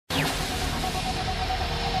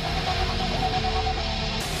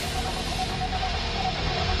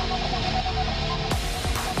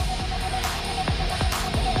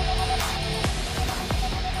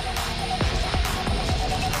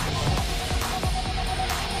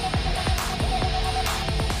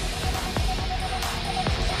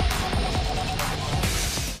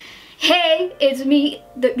it's me,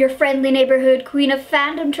 your friendly neighborhood queen of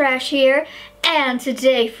fandom trash here, and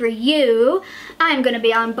today for you, I'm gonna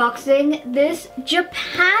be unboxing this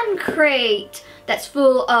Japan crate that's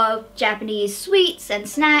full of Japanese sweets and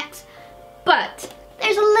snacks, but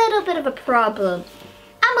there's a little bit of a problem.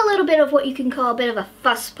 I'm a little bit of what you can call a bit of a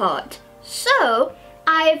fusspot, so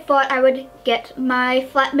I thought I would get my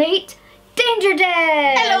flatmate,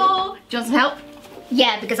 DangerDebbs! Hello! Do you want some help?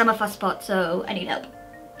 Yeah, because I'm a fusspot, so I need help.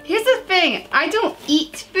 Here's the thing, I don't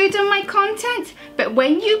eat food on my content, but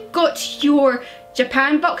when you got your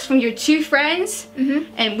Japan box from your two friends,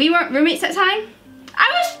 and we weren't roommates at the time, I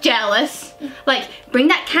was jealous. Like, bring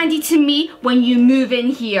that candy to me when you move in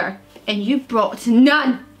here. And you brought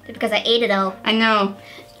none. Because I ate it all. I know.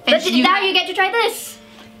 But now you get to try this.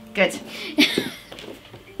 Good.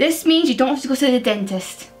 This means you don't have to go to the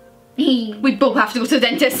dentist. We both have to go to the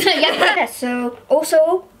dentist. Yeah. So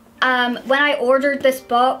also, when I ordered this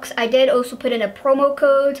box, I did also put in a promo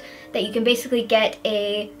code that you can basically get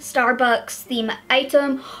a Starbucks theme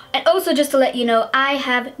item. And also, just to let you know, I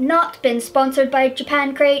have not been sponsored by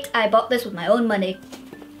Japan Crate. I bought this with my own money.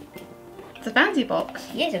 It's a fancy box.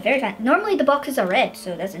 Yeah, it's a very fancy. Normally the boxes are red,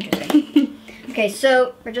 so that's interesting. Okay,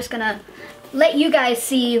 so we're just gonna let you guys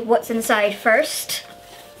see what's inside first.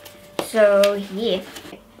 So yeah.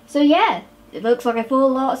 So yeah, it looks like a full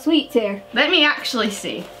lot of sweets here. Let me actually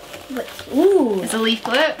see. Ooh. It's a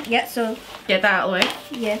leaflet. Yeah, so. Get that out of the way.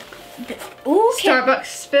 Yeah. Ooh, okay.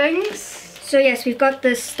 Starbucks things. So yes, we've got the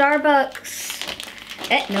Starbucks.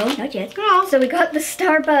 No, not yet. Oh. So we got the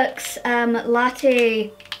Starbucks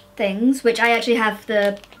latte things, which I actually have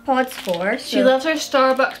the pods for. So. She loves her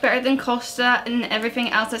Starbucks better than Costa and everything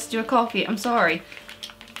else that's to do with coffee. I'm sorry.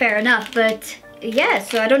 Fair enough, but yeah,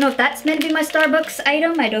 so I don't know if that's meant to be my Starbucks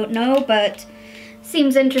item. I don't know, but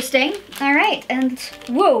seems interesting. All right, and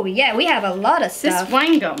whoa, yeah, we have a lot of stuff. This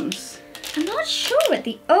wine gums. I'm not sure what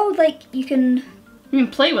the, oh, like you can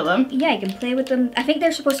play with them. Yeah, you can play with them. I think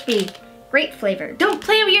they're supposed to be grape flavored. Don't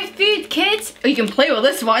play with your food, kids. Oh, you can play with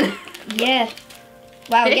this one. Yeah.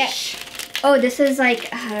 Wow, Fish. yeah. Oh, this is like,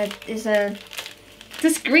 is a... Is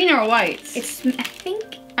this green or white? It's, I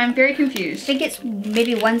think... I'm very confused. I think it's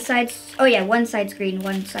maybe one side's, oh yeah, one side's green,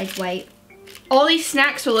 one side's white. All these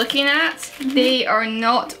snacks we're looking at, they are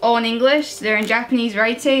not all in English. They're in Japanese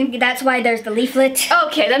writing. That's why there's the leaflet.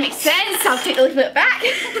 Okay, that makes sense. I'll take the leaflet back.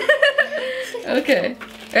 Okay.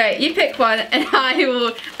 Right, you pick one and I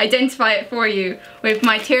will identify it for you with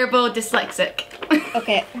my terrible dyslexic.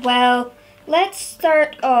 Okay, well, let's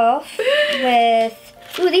start off with,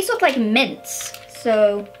 ooh, these look like mints.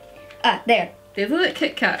 So, there. They look like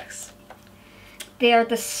Kit Kats. They are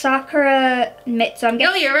the Sakura mint, so I'm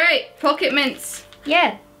guessing... Oh, you're right. Pocket mints.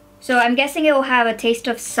 Yeah. So I'm guessing it will have a taste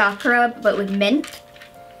of Sakura, but with mint.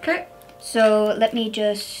 Okay. So let me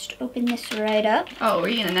just open this right up. Oh, we're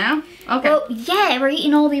eating it now? Okay. Well, yeah, we're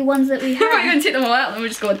eating all the ones that we have. We're going to take them all out and we're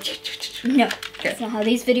just going... No, okay. That's not how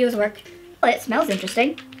these videos work. Well, it smells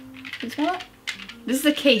interesting. Can you smell it? This is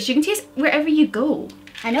the case. You can taste wherever you go.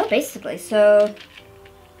 I know, basically. So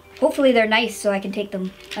hopefully they're nice so I can take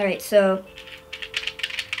them. All right, so...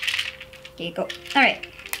 Here you go. All right.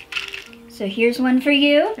 So here's one for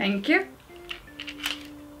you. Thank you.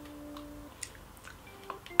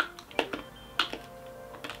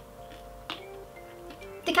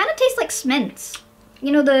 They kind of taste like Smints.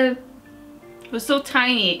 You know the... It was so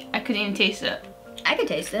tiny, I couldn't even taste it. I could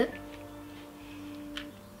taste it.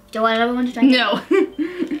 Do you want another one to try? No.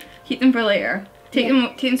 Keep them for later. Take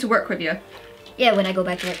them to work with you. Yeah, when I go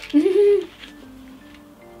back to work.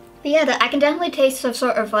 But yeah, I can definitely taste some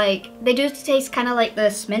sort of like, they do taste kind of like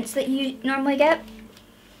the Smints that you normally get.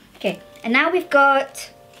 Okay, and now we've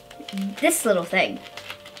got this little thing.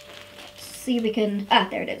 Let's see if we can,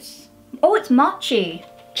 there it is. Oh, it's mochi.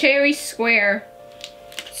 Cherry square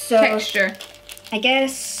texture. I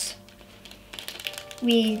guess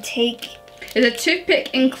we take... Is a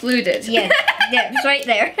toothpick included? Yeah, yeah, it's right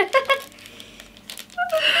there.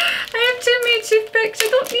 I have too many toothpicks. I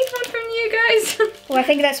don't need one from you guys. Well, I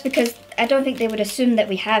think that's because I don't think they would assume that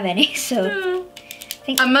we have any, so...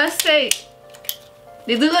 I must say,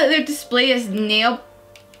 they look like they're displayed as nail...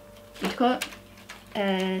 What do you call it?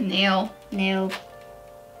 Nail.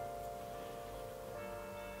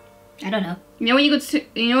 I don't know. You know when you go to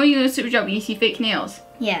Superjob and you see fake nails?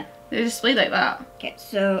 Yeah. They're displayed like that. Okay,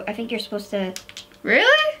 so I think you're supposed to...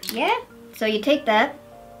 Really? Yeah. So you take that.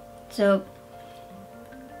 So...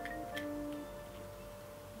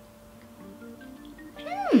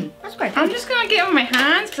 That's quite good. I'm just gonna get it on my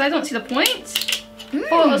hands because I don't see the point.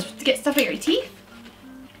 Oh, it was to get stuff out your teeth.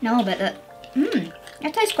 No, but that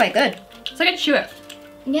tastes quite good. It's like I chew it.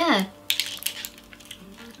 Yeah.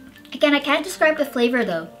 Again, I can't describe the flavor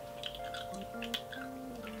though.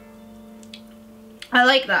 I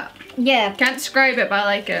like that. Yeah. Can't describe it, but I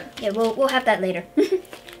like it. Yeah, we'll have that later.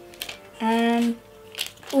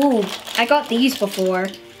 Ooh, I got these before.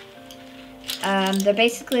 They're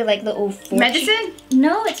basically like little fortune... Medicine?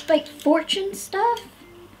 No, it's like fortune stuff.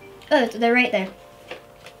 Oh, they're right there.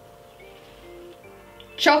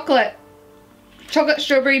 Chocolate. Chocolate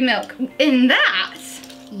strawberry milk. In that?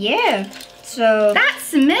 Yeah. So...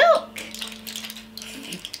 That's milk.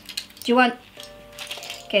 Do you want...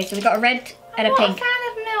 Okay, so we got a red and a I'm not pink. a fan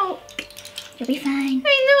of milk. You'll be fine.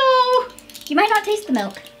 I know. You might not taste the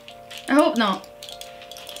milk. I hope not.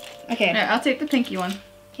 Okay. No, I'll take the pinky one.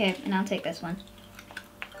 Okay, and I'll take this one.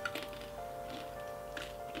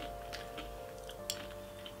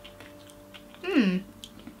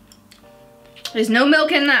 There's no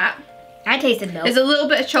milk in that. I tasted milk. There's a little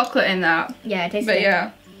bit of chocolate in that. Yeah, I tasted But it.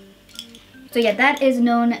 yeah. So yeah, that is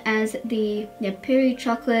known as the Puri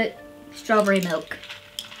chocolate strawberry milk.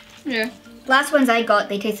 Yeah. Last ones I got,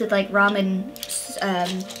 they tasted like ramen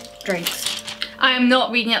drinks. I am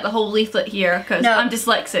not reading out the whole leaflet here because No. I'm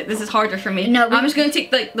dyslexic. This is harder for me. No, I'm just going to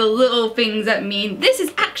take like the little things that mean this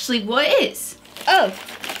is actually what it is. Oh,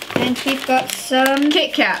 and we've got some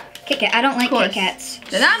Kit Kat. Kit Kat. I don't like course. Kit Kats.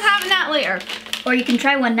 Then I'm having that later. Or you can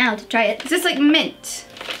try one now to try it. Is this like mint?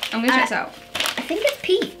 I'm going to try this out. I think it's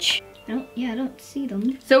peach. No, yeah, I don't see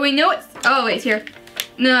them. So we know it's... Oh, wait, it's here.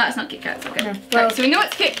 No, that's not Kit Kats. Okay. No. Right, Well- so we know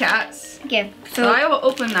it's Kit Kats. Yeah, So I will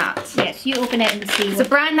open that. yes, you open it and see. It's a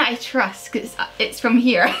brand that I trust because it's from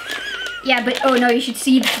here. Yeah, but oh no, you should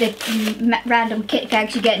see the random Kit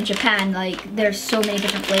Kats you get in Japan. Like, there's so many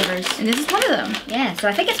different flavors. And this is one of them. Yeah, so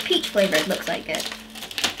I think it's peach flavored, looks like it.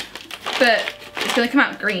 But it's going to come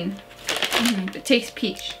out green. It tastes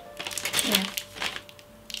peach. Yeah.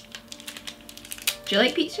 Do you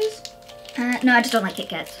like peaches? No, I just don't like Kit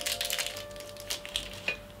Kats.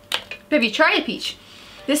 But have you tried a peach?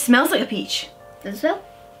 This smells like a peach. Does it smell?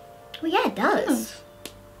 Oh yeah, it does.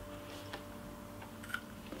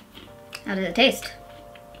 How does it taste?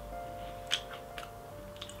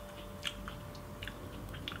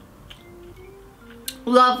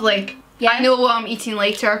 Lovely. Yeah? I know what I'm eating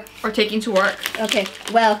later or taking to work. Okay,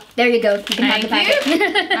 well, there you go. You can have the Thank you.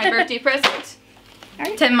 packet. My birthday present.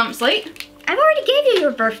 Alright. 10 months late. I've already gave you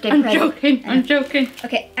your birthday I'm present. joking. I'm joking.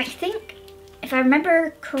 Okay, I think, if I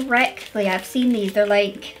remember correctly, I've seen these. They're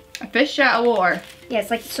like, A fish out of water. yeah,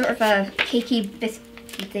 it's like sort of a cakey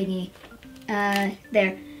biscuity thingy.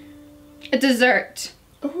 There. A dessert.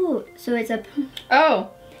 Ooh, so it's a...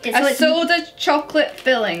 Oh. It's, A soda chocolate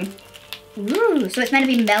filling. Ooh, so it's meant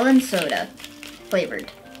to be melon soda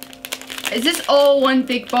flavored. Is this all one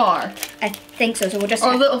big bar? I think so, so we'll just...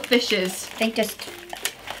 Or little fishes? I think just...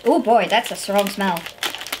 Oh boy, that's a strong smell.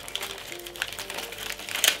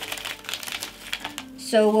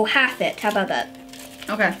 So we'll half it, how about that?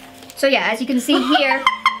 Okay. So yeah, as you can see here,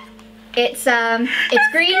 it's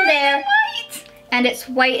green there, White. and it's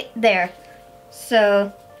white there.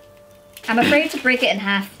 So, I'm afraid to break it in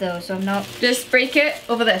half though, so I'm not... Just break it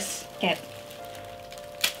over this. Okay,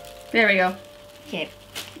 There we go. okay.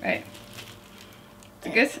 Right. Is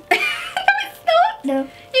it good? No, it's not. No.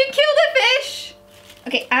 You killed a fish.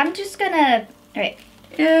 Okay, I'm just gonna... Alright,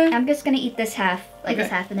 Yeah. I'm just gonna eat this half, like this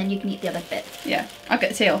Okay. half, and then you can eat the other bit. Yeah. I'll get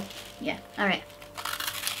the tail. Yeah, alright.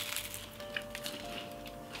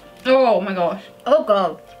 Oh my gosh. Oh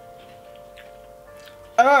god.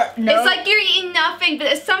 No. It's like you're eating nothing, but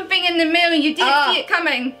there's something in the middle and you didn't see it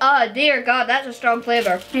coming. Oh dear god, that's a strong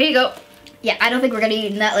flavor. Here you go. Yeah, I don't think we're gonna be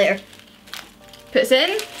eating that later. Put this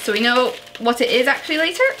in so we know what it is actually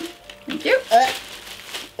later. Thank you.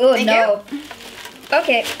 Oh Thank no.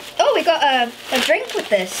 Okay. Oh, we got a drink with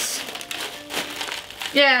this.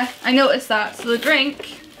 Yeah, I noticed that. So the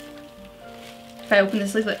drink, if I open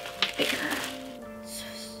this leaflet, bigger.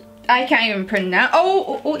 I can't even pronounce.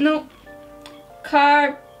 Oh no.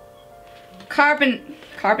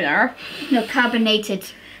 Carbonara. No, carbonated.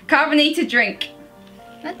 Carbonated drink.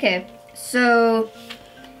 Okay. So,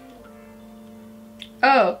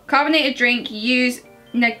 Oh, carbonated drink. Use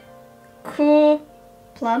Nicole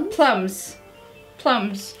plums.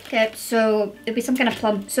 Plums. Okay, so it'd be some kind of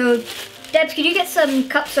plum. So, Debs, could you get some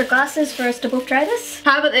cups or glasses for us to both try this?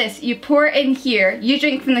 How about this? You pour it in here. You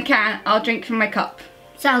drink from the can. I'll drink from my cup.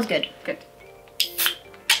 Sounds good. Good.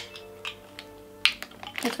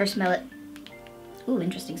 Let's first smell it. Ooh,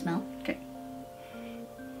 interesting smell. Okay.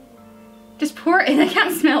 Just pour it in. I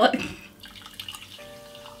can't smell it.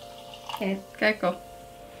 Okay. Okay, cool.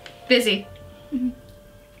 Busy.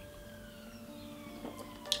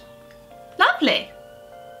 Lovely.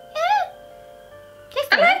 Yeah. Tastes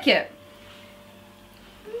I good. like it.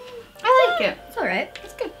 alright.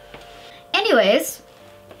 That's good. Anyways,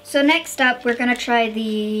 so next up we're gonna try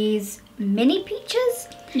these mini peaches.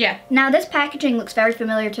 Yeah. Now this packaging looks very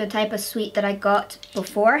familiar to a type of sweet that I got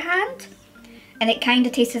beforehand. And it kind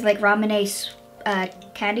of tastes like Ramune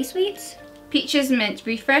candy sweets. Peaches mint.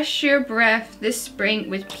 Refresh your breath this spring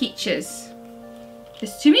with peaches.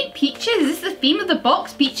 There's too many peaches? Is this the theme of the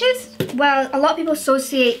box? Peaches? Well, a lot of people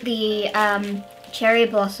associate the cherry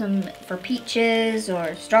blossom for peaches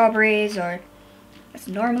or strawberries, or that's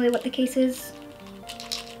normally what the case is.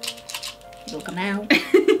 It'll come out.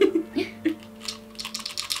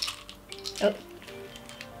 Oh,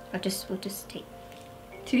 we'll just take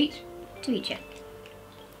 2 each? 2 each, yeah.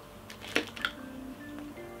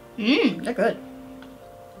 Mmm, they're good.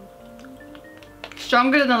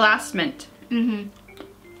 Stronger than the last mint. Mm-hmm.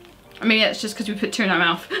 Or maybe that's just because we put 2 in our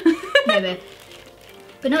mouth. Maybe.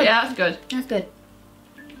 But no, yeah, that's good. That's good.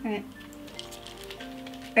 Alright.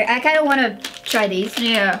 Alright, I kind of want to try these.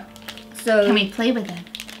 Yeah. So Can we play with them?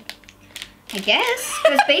 I guess,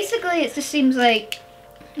 because basically it just seems like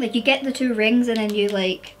you get the 2 rings and then you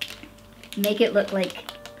like make it look like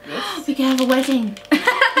this. We can have a wedding.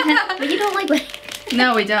 But you don't like weddings.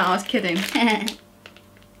 No, we don't. I was kidding. You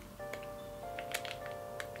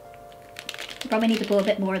probably need to pull a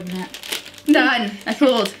bit more than that. Done. I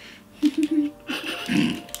pulled.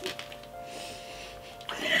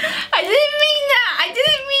 I didn't mean that. I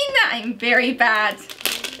didn't mean that. I'm very bad.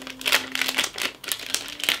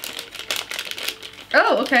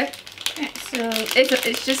 Oh, okay. Alright, so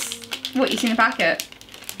It's just what you see in the packet.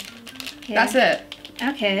 okay. That's it.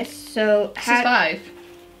 Okay, so This is 5.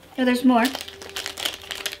 No, there's more.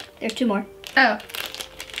 There's 2 more. Oh.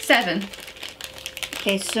 7.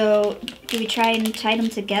 Okay, so do we try and tie them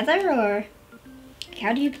together, or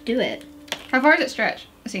how do you do it? How far does it stretch?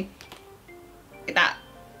 Let's see. Like that.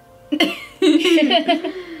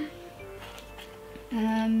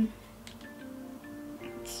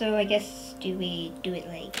 So I guess do we do it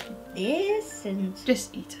like this and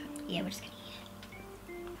Just eat it. yeah, we're just gonna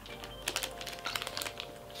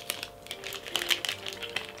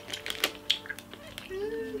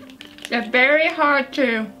They're very hard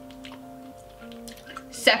to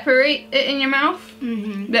separate it in your mouth.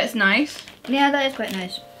 Mm-hmm. That's nice. Yeah, that is quite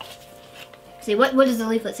nice. See, what does the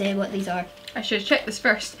leaflet say what these are? I should check this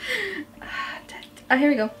first. Ah, here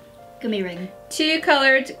we go. Gummy ring. 2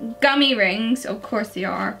 colored gummy rings, of course they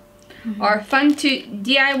are, Mm-hmm. are fun to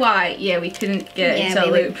DIY. Yeah, we couldn't get Yeah, into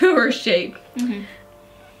a we loop or shape. Mm-hmm.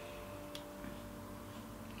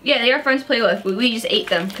 Yeah, they are fun to play with. We just ate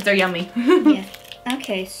them because they're yummy. Yeah.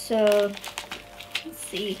 Okay, so let's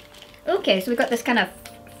see. Okay, so we got this kind of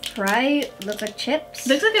fry. Looks like chips.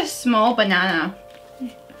 Looks like a small banana.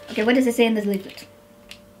 Okay, what does it say in this leaflet?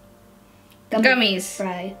 Gummies.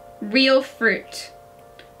 Fry. Real fruit.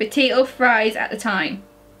 Potato fries at the time.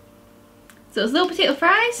 So it's little potato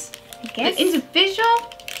fries? I guess. It's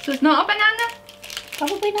individual? So it's not a banana?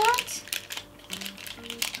 Probably not.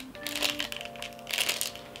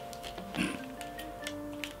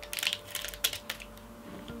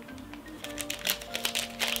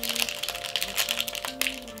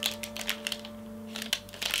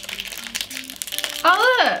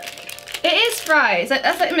 Oh look! It is fries.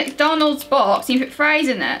 That's like a McDonald's box. You put fries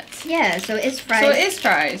in it. Yeah, so it's fries. So it is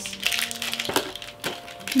fries.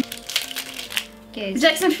 Okay. Would you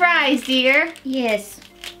like some fries, dear? Yes.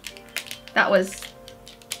 That was...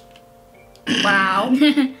 Wow.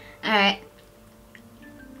 Alright.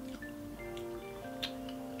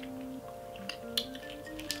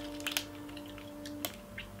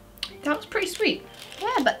 That was pretty sweet.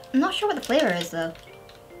 Yeah, but I'm not sure what the flavor is though.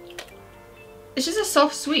 It's just a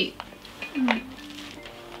soft sweet. Mm.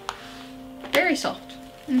 Very soft.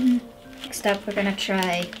 Mm-hmm. Next up, we're gonna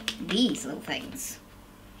try these little things.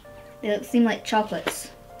 They seem like chocolates.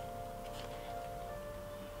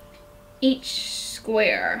 Each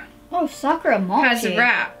square Oh, sakura mochi. has a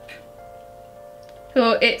wrap.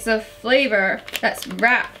 So it's a flavor that's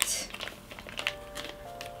wrapped.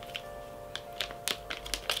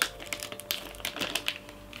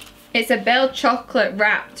 It's a bell chocolate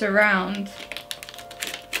wrapped around.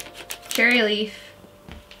 Cherry leaf.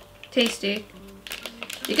 Tasty.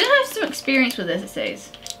 You're gonna have some experience with this, it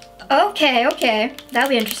says. Okay, okay. That'll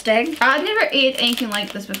be interesting. I've never ate anything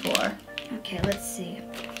like this before. Okay, let's see.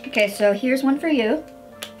 Okay, so here's one for you.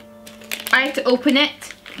 I have to open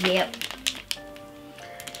it. Yep.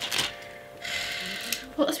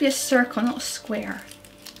 Well, let's be a circle, not a square.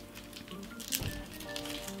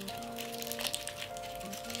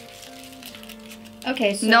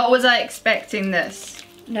 Okay, so... Not was I expecting this.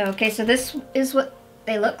 No, okay, so this is what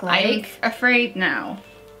they look I'm like. afraid now.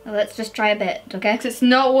 Well, let's just try a bit, okay? Because it's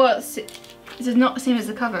not what's This is not the same as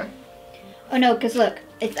the cover. Oh no, because look,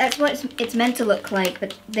 that's what it's meant to look like,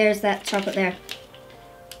 but there's that chocolate there.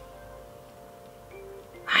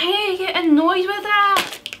 I get annoyed with that.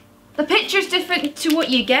 The picture's different to what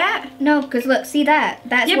you get. No, because look, see that?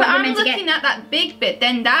 That's Yeah, what but we're I'm meant to get. looking at that big bit,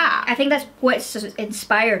 then that. I think that's what it's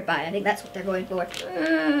inspired by. I think that's what they're going for.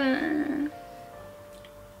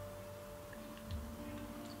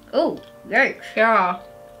 Oh, yikes. Yeah.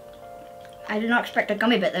 I did not expect a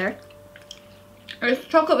gummy bit there. It's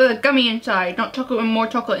chocolate with a gummy inside, not chocolate with more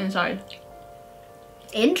chocolate inside.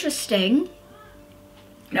 Interesting.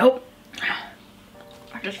 Nope.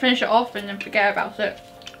 I just finish it off and then forget about it.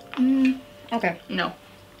 Okay. No.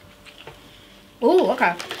 Oh,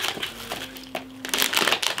 okay.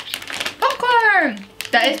 Popcorn!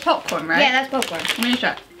 That is popcorn, right? Yeah, that's popcorn. Let me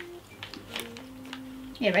check.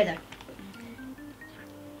 Yeah, right there.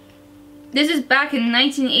 This is back in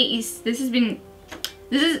 1980s. This has been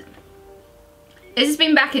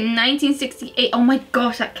back in 1968. Oh my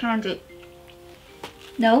gosh, that candy.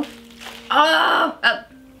 No? Oh!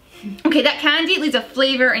 Okay, that candy leaves a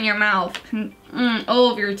flavor in your mouth.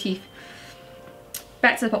 All over your teeth.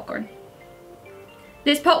 Back to the popcorn.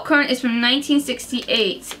 This popcorn is from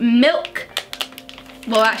 1968. Milk.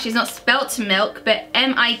 Well, actually, it's not spelled to milk, but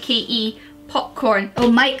M-I-K-E popcorn. Oh,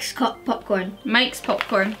 Mike's popcorn. Mike's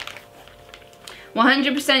popcorn.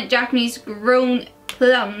 100% Japanese grown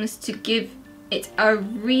plums to give it a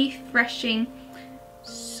refreshing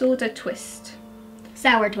soda twist.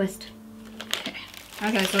 Sour twist.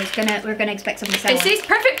 Okay, so we're gonna expect something sour. It says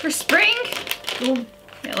perfect for spring. Ooh.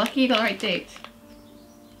 Yeah, lucky you got the right date.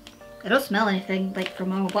 I don't smell anything like from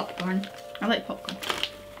normal popcorn. I like popcorn.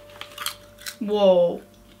 Whoa.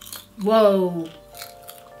 Whoa.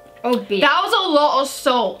 Oh, dear. That was a lot of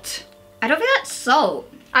salt. I don't think that's salt.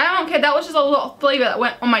 I don't care, that was just a lot of flavour that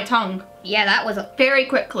went on my tongue. Yeah, that was Very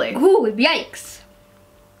quickly. Ooh, yikes.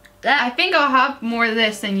 I think I'll have more of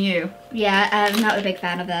this than you. Yeah, I'm not a big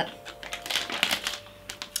fan of that.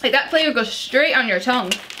 Like, that flavour goes straight on your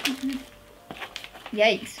tongue.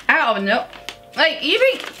 Yikes. I don't know. Like, even,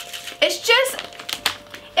 it's just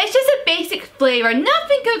a basic flavour.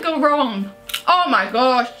 Nothing could go wrong. Oh my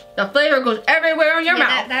gosh. The flavour goes everywhere in your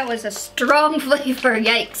mouth. That was a strong flavor.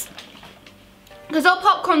 Yikes. Because all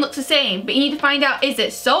popcorn looks the same, but you need to find out, is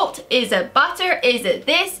it salt? Is it butter? Is it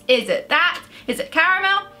this? Is it that? Is it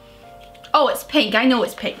caramel? Oh, it's pink. I know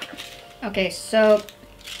it's pink. Okay, so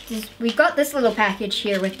we got this little package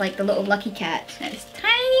here with like the little lucky cat. And it's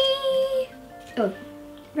tiny. Oh,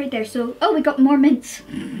 right there. So, oh, we got more mints.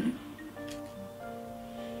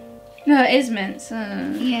 No, it is mint.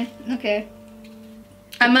 Yeah, okay.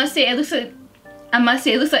 I must say, it looks like a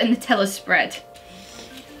Nutella spread.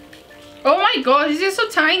 Oh my gosh, these are so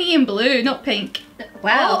tiny and blue, not pink.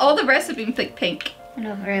 Wow. All the rest have been pink. I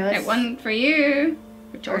know, alright, let's... Right, one for you.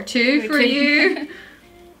 Or two for you.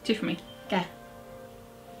 Two for me. Okay.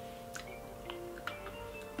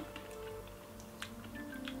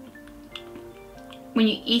 When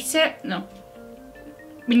you eat it, no.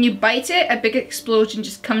 When you bite it, a big explosion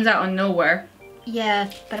just comes out of nowhere.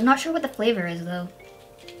 Yeah, but I'm not sure what the flavor is though.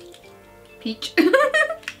 Peach.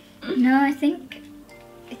 No, I think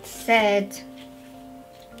it said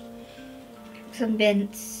some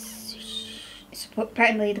mints.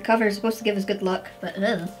 Apparently the cover is supposed to give us good luck, but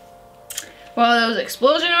well, there was an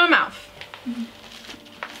explosion in my mouth.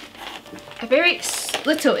 A very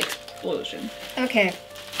little explosion. Okay,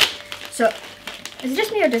 so is it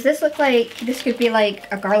just me or does this look like this could be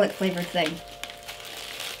like a garlic flavored thing?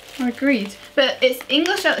 I agreed. But it's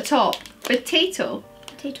English at the top. Potato.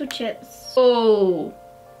 Potato chips. Oh.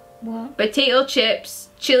 What? Potato chips,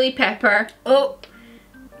 chili pepper. Oh.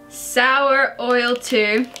 Sour oil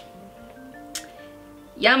too.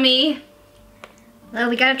 Yummy. Well,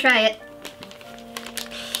 we gotta try it.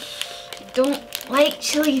 Don't like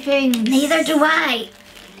chili things. Neither do I.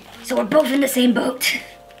 So we're both in the same boat.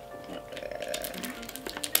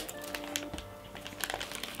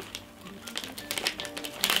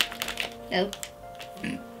 Oh.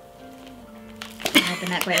 I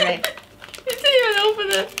opened that quite right. You didn't even open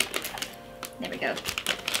it. There we go.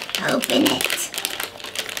 Open it.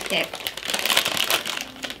 There.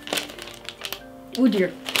 Oh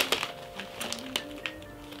dear.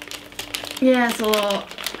 Yeah, it's a lot.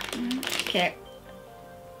 Okay.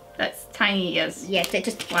 That's tiny, yes. Yeah,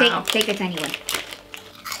 just Wow. take a tiny one.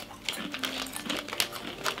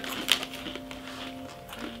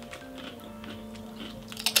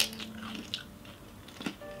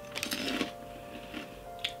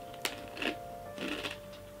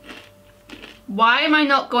 Why am I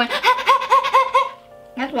not going?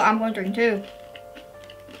 That's what I'm wondering too.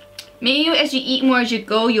 Maybe as you eat more as you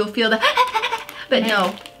go, you'll feel the but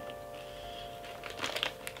no.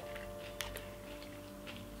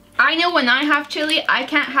 I know when I have chili, I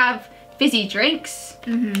can't have fizzy drinks.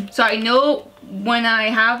 So I know when I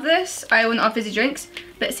have this, I will not have fizzy drinks.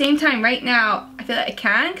 But at the same time, right now, I feel like I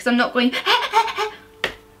can because I'm not going.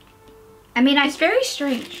 I mean, it's very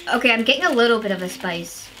strange. Okay, I'm getting a little bit of a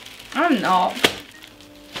spice. I'm not.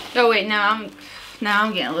 Oh wait, now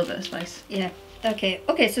I'm getting a little bit of spice. Yeah. Okay.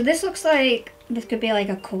 Okay, so this looks like this could be like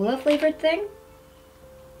a cola flavored thing.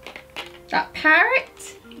 That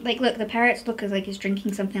parrot? Like, look, the parrot's look like he's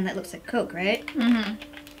drinking something that looks like Coke, right?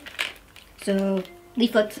 So,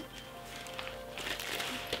 leaflet.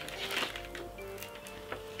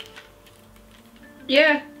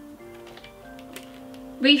 Yeah.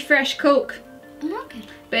 Refresh Coke. Oh, okay.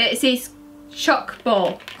 But it says choc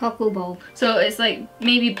ball. Cocoa ball. So it's like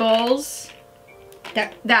maybe balls.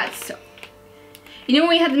 That's. You know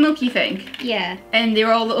when we had the milky thing? Yeah. And they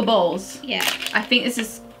were all little balls? Yeah. I think this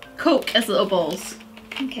is Coke as little balls.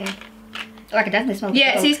 Okay. Oh, I can definitely smell the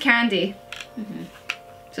Yeah, Coke. it says candy.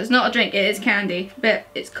 So it's not a drink, it is candy, but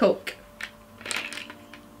it's Coke.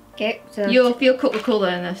 Okay, so... You'll feel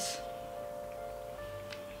Coca-Cola in this.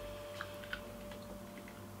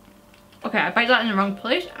 Okay, I bite that in the wrong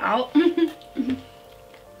place. Ow.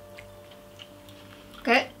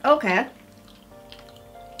 Okay, okay.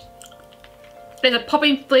 It's a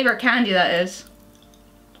popping flavour candy, that is.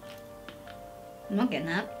 I'm not getting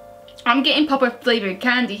that. I'm getting popper flavoured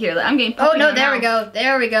candy here. Like, I'm getting popping Oh no, in my there we mouth. go.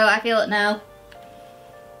 There we go. I feel it now.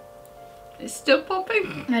 It's still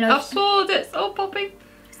popping. I know. I've swallowed it. It's all popping.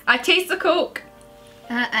 I taste the Coke.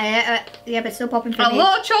 Yeah, but it's still popping for A me.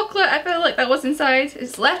 lot of chocolate. I feel like that was inside.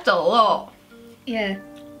 It's left a lot. Yeah.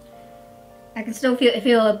 I can still feel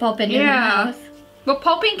it popping in my mouth. Well,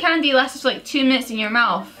 popping candy lasts for like 2 minutes in your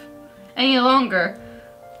mouth. Any longer,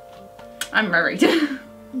 I'm worried.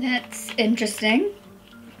 That's interesting.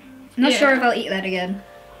 I'm not sure if I'll eat that again.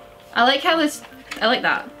 I like how this. I like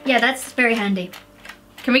that. Yeah, that's very handy.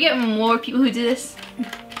 Can we get more people who do this?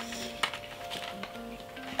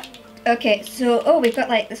 Okay, so we've got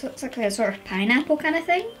like this looks like a sort of pineapple kind of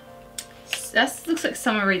thing. That looks like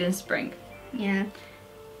summer right in spring. Yeah.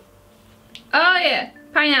 Oh yeah,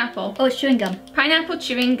 pineapple. Oh, it's chewing gum. Pineapple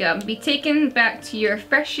chewing gum. Be taken back to your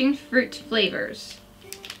refreshing fruit flavors.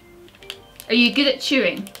 Are you good at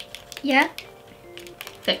chewing? Yeah.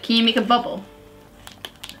 Like, can you make a bubble?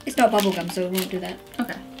 It's not bubble gum, so it won't do that.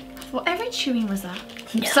 Okay. Whatever chewing was that?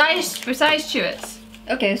 No. Besides Chewits.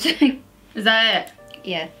 Okay, so Is that it?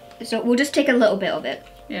 yeah. So we'll just take a little bit of it.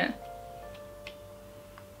 Yeah.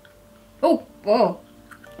 Oh, whoa.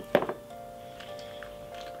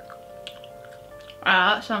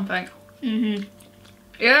 Ah, that's something. Mhm.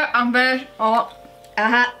 Yeah, I'm very. Oh.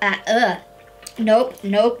 Nope,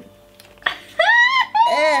 nope.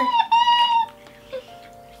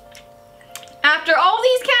 After all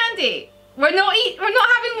these candy, we're not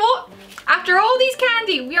having water. After all these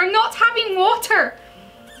candy, we are not having water.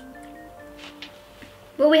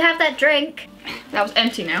 Will we have that drink? That was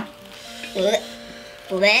empty now. So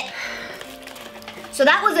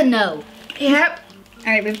that was a no. Yep.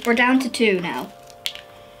 Alright, we're down to 2 now.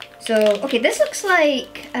 So, okay, this looks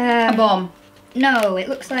like... A bomb. No, it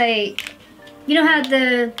looks like... You know how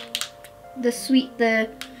God,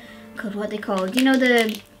 what are they called? You know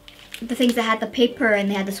the things that had the paper and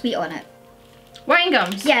they had the sweet on it? Wine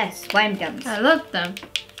gums. Yes, wine gums. I love them.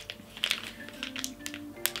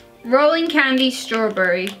 Rolling candy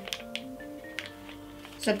strawberry.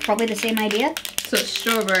 So probably the same idea? So it's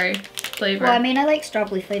strawberry flavor. Well, I mean, I like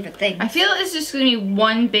strawberry flavored things. I feel it's just gonna be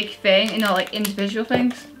one big thing and not like individual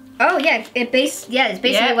things. Oh yeah, it's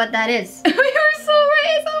basically what that is. We were so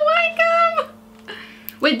right, it's a wine gum!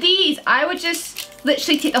 With these, I would just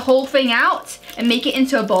literally take the whole thing out and make it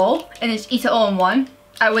into a ball and just eat it all in one.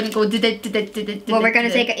 I wouldn't go Well, we're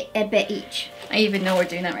gonna take a bit each. I even know we're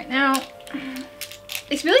doing that right now.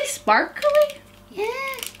 It's really sparkly. Yeah.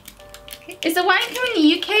 Okay. Is the wine coming in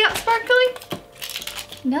the UK not sparkly?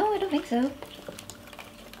 No, I don't think so.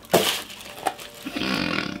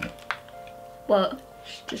 What?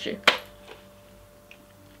 Tissue.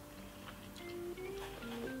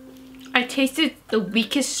 I tasted the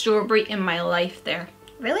weakest strawberry in my life there.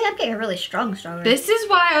 Really? I'm getting a really strong strawberry. This is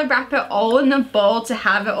why I wrap it all in a ball to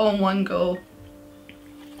have it all in one go.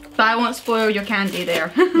 But I won't spoil your candy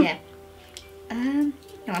there. Yeah.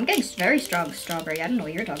 No, I'm getting very strong strawberry. I don't know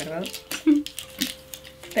what you're talking about.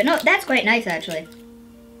 But no, that's quite nice actually.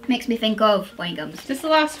 Makes me think of wine gums. Is this the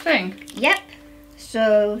last thing? Yep.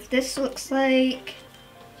 So this looks like...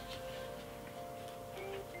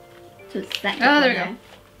 So it's that Oh, there we go.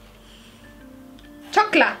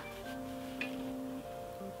 Chocolate.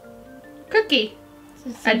 Cookie.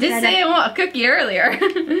 I did say I want a cookie earlier.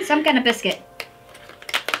 Some kind of biscuit.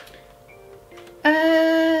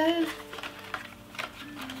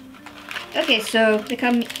 Okay, so they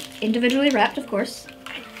come individually wrapped, of course.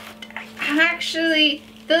 Actually,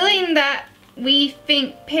 feeling that we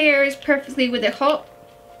think pairs perfectly with a hot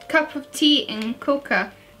cup of tea and cocoa.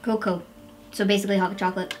 Cocoa. So basically hot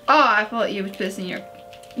chocolate. Oh, I thought you would put this in your...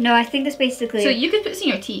 No, I think this basically... So you could put this in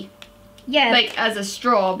your tea. Yeah. Like as a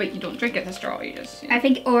straw, but you don't drink it as a straw, you just... I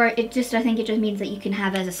think, or I think it just means that you can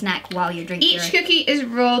have as a snack while you're drinking. Each cookie is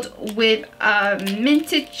rolled with a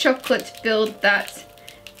minted chocolate filled that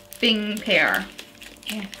thing pair.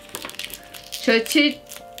 Yeah. So it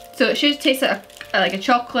should taste like a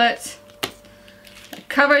chocolate,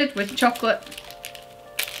 covered with chocolate.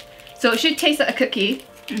 So it should taste like a cookie,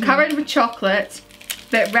 covered with chocolate,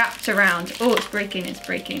 but wrapped around. Oh, it's breaking, it's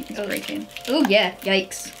breaking, it's breaking. Oh yeah,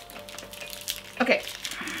 yikes. Okay.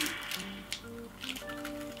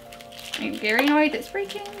 I'm very annoyed it's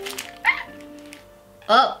breaking.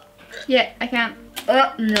 Oh. Yeah, I can't.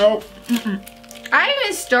 Oh, no. I haven't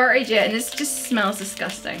even started yet and this just smells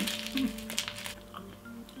disgusting.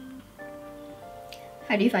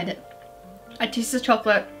 How do you find it? I tasted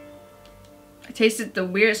chocolate. I tasted the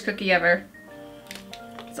weirdest cookie ever.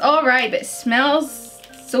 It's alright, but it smells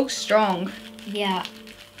so strong. Yeah.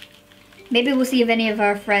 Maybe we'll see if any of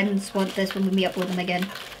our friends want this when we meet up with them again.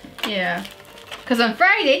 Yeah. Because on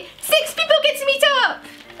Friday, 6 people get to meet up!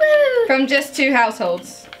 Woo! From just 2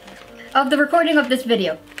 households. Of the recording of this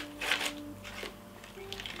video.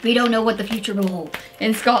 We don't know what the future will hold.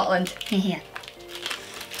 In Scotland. Yeah.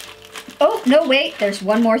 Oh, no, wait. There's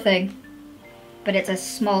one more thing. But it's a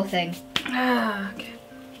small thing. Ah, okay.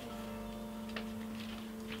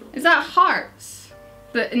 Is that hearts?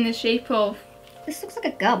 But in the shape of... This looks like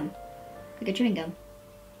a gum. Like a chewing gum.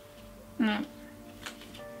 No.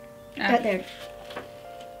 Right there.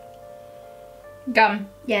 Gum.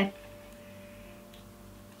 Yeah.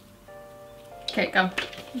 Okay, gum.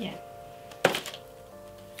 Yeah.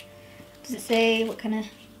 Does it say what kind of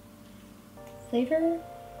flavor?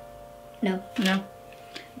 No. No.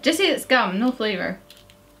 Just say it's gum, no flavour.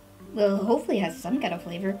 Well, hopefully it has some kind of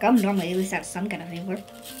flavor. Gum normally at least has some kind of flavor.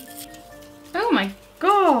 Oh my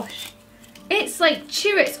gosh. It's like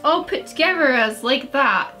chew, it's all put together as like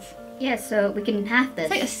that. Yeah, so we can have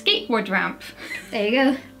this. It's like a skateboard ramp. There you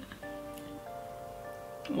go.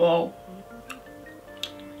 Whoa.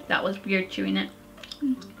 That was weird chewing it.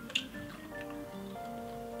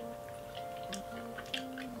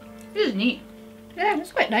 This is neat. Yeah,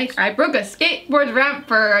 that's quite nice. I broke a skateboard ramp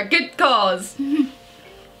for a good cause.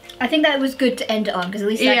 I think that was good to end it on because at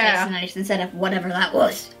least that tastes nice instead of whatever that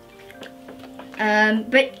was.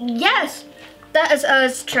 But yes, that is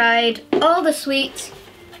us tried all the sweets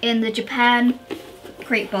in the Japan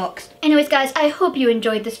crate box. Anyways guys, I hope you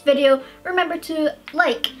enjoyed this video. Remember to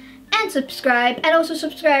like and subscribe, and also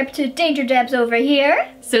subscribe to DangerDebbs over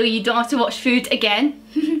here. So you don't have to watch food again.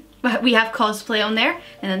 But we have cosplay on there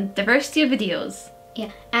and diversity of videos.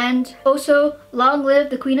 Yeah, and also long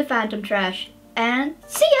live the Queen of Phantom Trash. And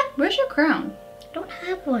see ya! Where's your crown? I don't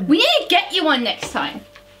have one. We need to get you one next time.